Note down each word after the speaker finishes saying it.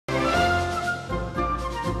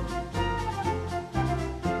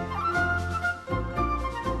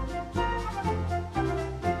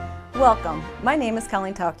Welcome, my name is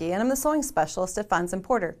Colleen Tauke and I'm the sewing specialist at Fons and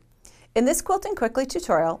Porter. In this Quilting Quickly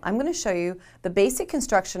tutorial, I'm going to show you the basic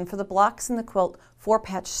construction for the blocks in the quilt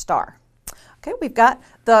 4-patch star. Okay, we've got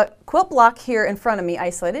the quilt block here in front of me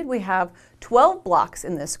isolated. We have 12 blocks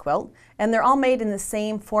in this quilt and they're all made in the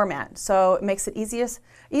same format, so it makes it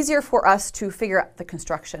easier for us to figure out the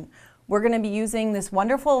construction. We're going to be using this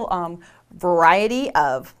wonderful variety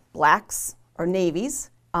of blacks or navies,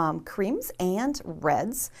 creams and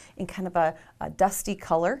reds in kind of a dusty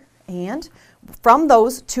color, and from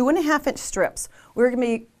those 2.5-inch strips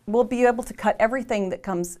we'll be able to cut everything that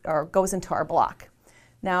comes or goes into our block.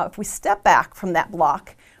 Now if we step back from that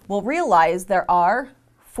block, we'll realize there are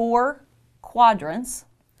 4 quadrants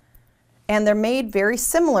and they're made very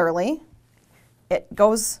similarly. It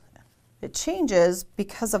changes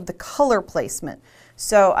because of the color placement.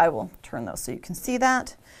 So I will turn those so you can see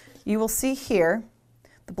that. You will see here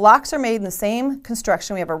the blocks are made in the same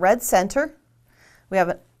construction. We have a red center, we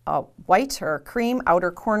have a white or cream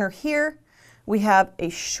outer corner here, we have a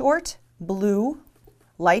short blue,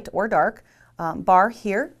 light or dark, bar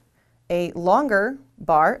here, a longer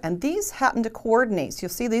bar, and these happen to coordinate. So you'll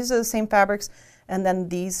see these are the same fabrics, and then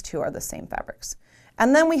these two are the same fabrics.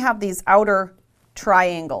 And then we have these outer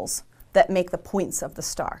triangles that make the points of the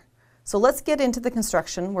star. So let's get into the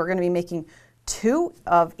construction. We're going to be making 2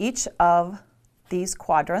 of each of these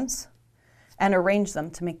quadrants and arrange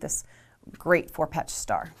them to make this great 4-patch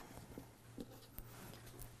star.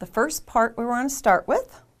 The first part we want to start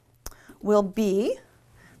with will be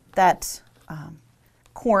that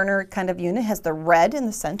corner kind of unit. It has the red in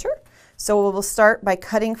the center. So we'll start by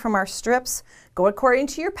cutting from our strips. Go according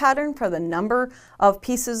to your pattern for the number of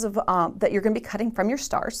pieces of that you're going to be cutting from your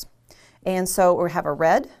stars. And so we have a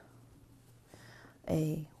red,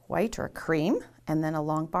 a white or a cream, and then a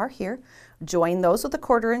long bar here. Join those with a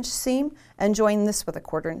 1/4-inch seam and join this with a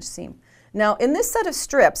 1/4-inch seam. Now in this set of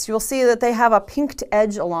strips you'll see that they have a pinked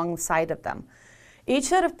edge along the side of them. Each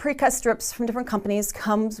set of pre-cut strips from different companies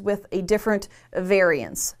comes with a different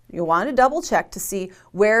variance. You want to double check to see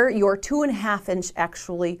where your 2.5-inch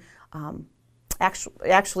actually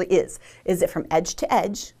is. Is it from edge to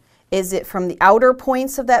edge? Is it from the outer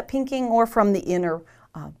points of that pinking or from the inner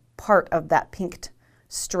part of that pinked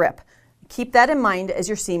strip? Keep that in mind as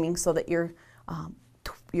you're seaming so that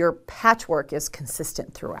your patchwork is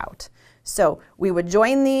consistent throughout. So we would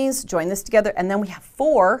join this together, and then we have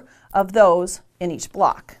 4 of those in each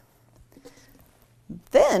block.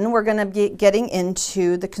 Then we're going to be getting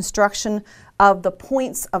into the construction of the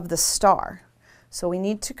points of the star. So we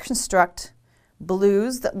need to construct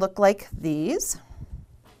blues that look like these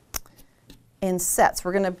in sets.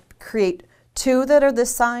 We're going to create 2 that are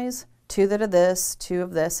this size, 2 that are this, 2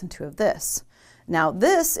 of this, and 2 of this. Now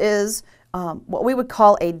this is what we would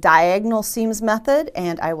call a diagonal seams method,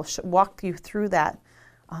 and I will walk you through that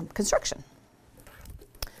construction.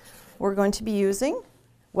 We're going to be using,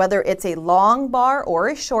 whether it's a long bar or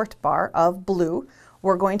a short bar of blue,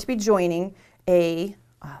 we're going to be joining a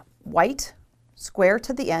white square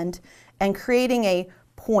to the end and creating a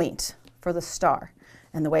point for the star.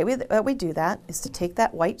 And the way we do that is to take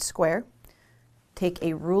that white square, take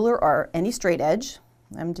a ruler or any straight edge.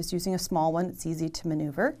 I'm just using a small one, it's easy to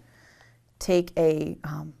maneuver. Take a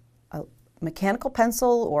mechanical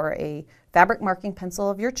pencil or a fabric marking pencil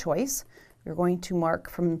of your choice. You're going to mark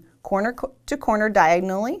from corner to corner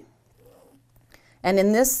diagonally. And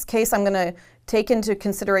in this case, I'm going to take into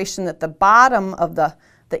consideration that the bottom of the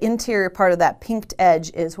interior part of that pinked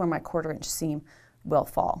edge is where my 1/4-inch seam will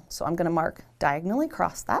fall. So I'm going to mark diagonally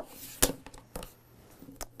across that.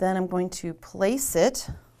 Then I'm going to place it.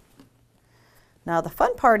 Now the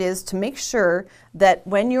fun part is to make sure that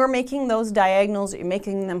when you're making those diagonals, you're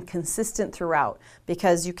making them consistent throughout,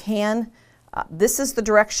 because you can, this is the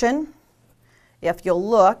direction. If you'll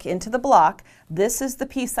look into the block, this is the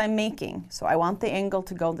piece I'm making. So I want the angle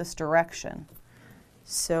to go this direction.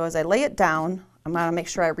 So as I lay it down, I'm going to make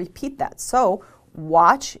sure I repeat that. So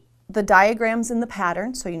watch the diagrams in the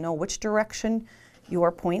pattern so you know which direction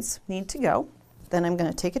your points need to go. Then I'm going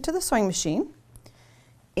to take it to the sewing machine,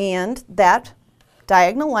 and that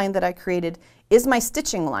diagonal line that I created is my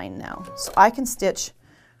stitching line now. So I can stitch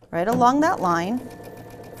right along that line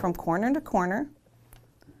from corner to corner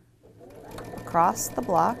across the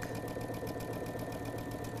block.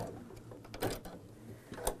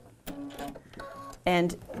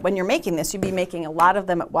 And when you're making this, you'll be making a lot of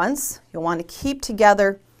them at once. You'll want to keep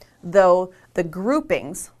together, though, the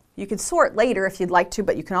groupings. You can sort later if you'd like to,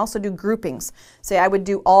 but you can also do groupings. Say I would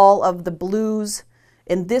do all of the blues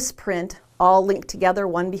in this print all linked together,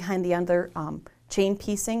 one behind the other, chain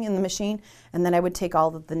piecing in the machine, and then I would take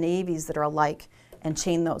all of the navies that are alike and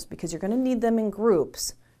chain those because you're going to need them in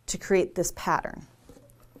groups to create this pattern.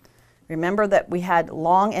 Remember that we had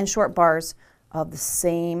long and short bars of the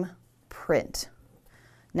same print.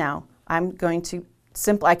 Now I'm going to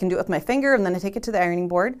I can do it with my finger and then I take it to the ironing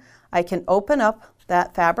board. I can open up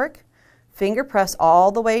that fabric, finger press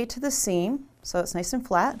all the way to the seam so it's nice and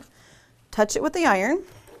flat, touch it with the iron.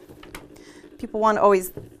 People want to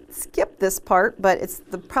always skip this part, but it's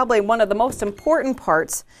probably one of the most important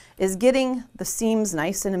parts is getting the seams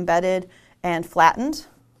nice and embedded and flattened.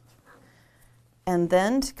 And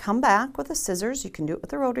then to come back with the scissors, you can do it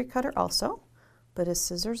with a rotary cutter also, but a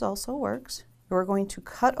scissors also works. You're going to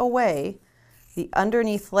cut away the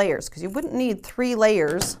underneath layers because you wouldn't need 3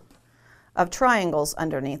 layers of triangles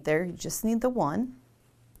underneath there. You just need the one.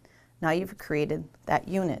 Now you've created that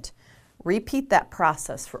unit. Repeat that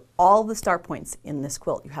process for all the star points in this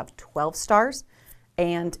quilt. You have 12 stars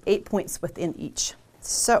and 8 points within each.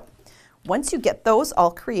 So once you get those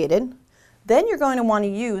all created, then you're going to want to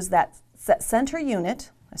use that center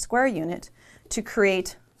unit, a square unit, to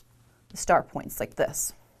create the star points like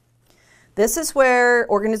this. This is where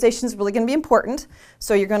organization is really going to be important.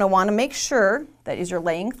 So you're going to want to make sure that as you're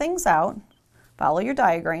laying things out, follow your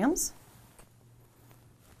diagrams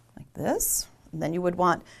like this. And then you would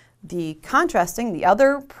want the contrasting, the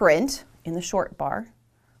other print in the short bar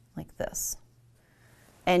like this.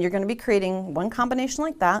 And you're going to be creating one combination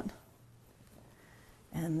like that.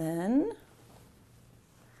 And then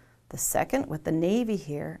the second with the navy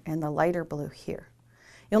here and the lighter blue here.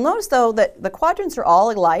 You'll notice though that the quadrants are all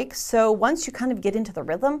alike, so once you kind of get into the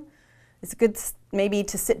rhythm, it's good maybe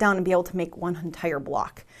to sit down and be able to make one entire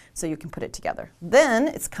block so you can put it together. Then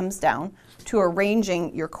it comes down to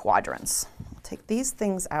arranging your quadrants. I'll take these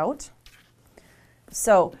things out.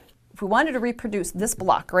 So if we wanted to reproduce this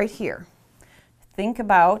block right here, think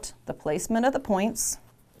about the placement of the points.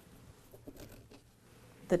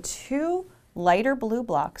 The 2 lighter blue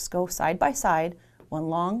blocks go side by side, one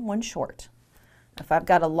long, one short. If I've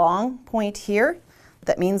got a long point here,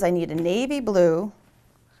 that means I need a navy blue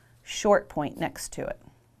short point next to it.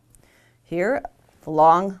 Here, the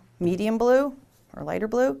long medium blue or lighter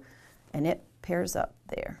blue, and it pairs up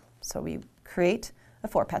there. So we create a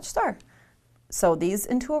 4-patch star. So these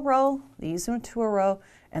into a row, these into a row,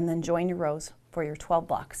 and then join your rows for your 12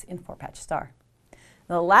 blocks in 4-patch star.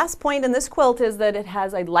 The last point in this quilt is that it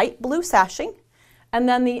has a light blue sashing, and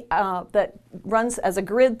then that runs as a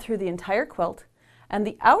grid through the entire quilt. And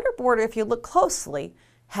the outer border, if you look closely,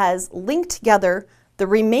 has linked together the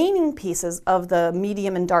remaining pieces of the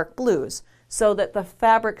medium and dark blues so that the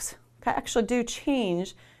fabrics actually do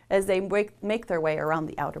change as they make their way around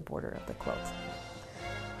the outer border of the quilt.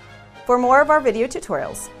 For more of our video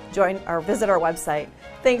tutorials, join or visit our website.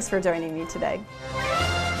 Thanks for joining me today.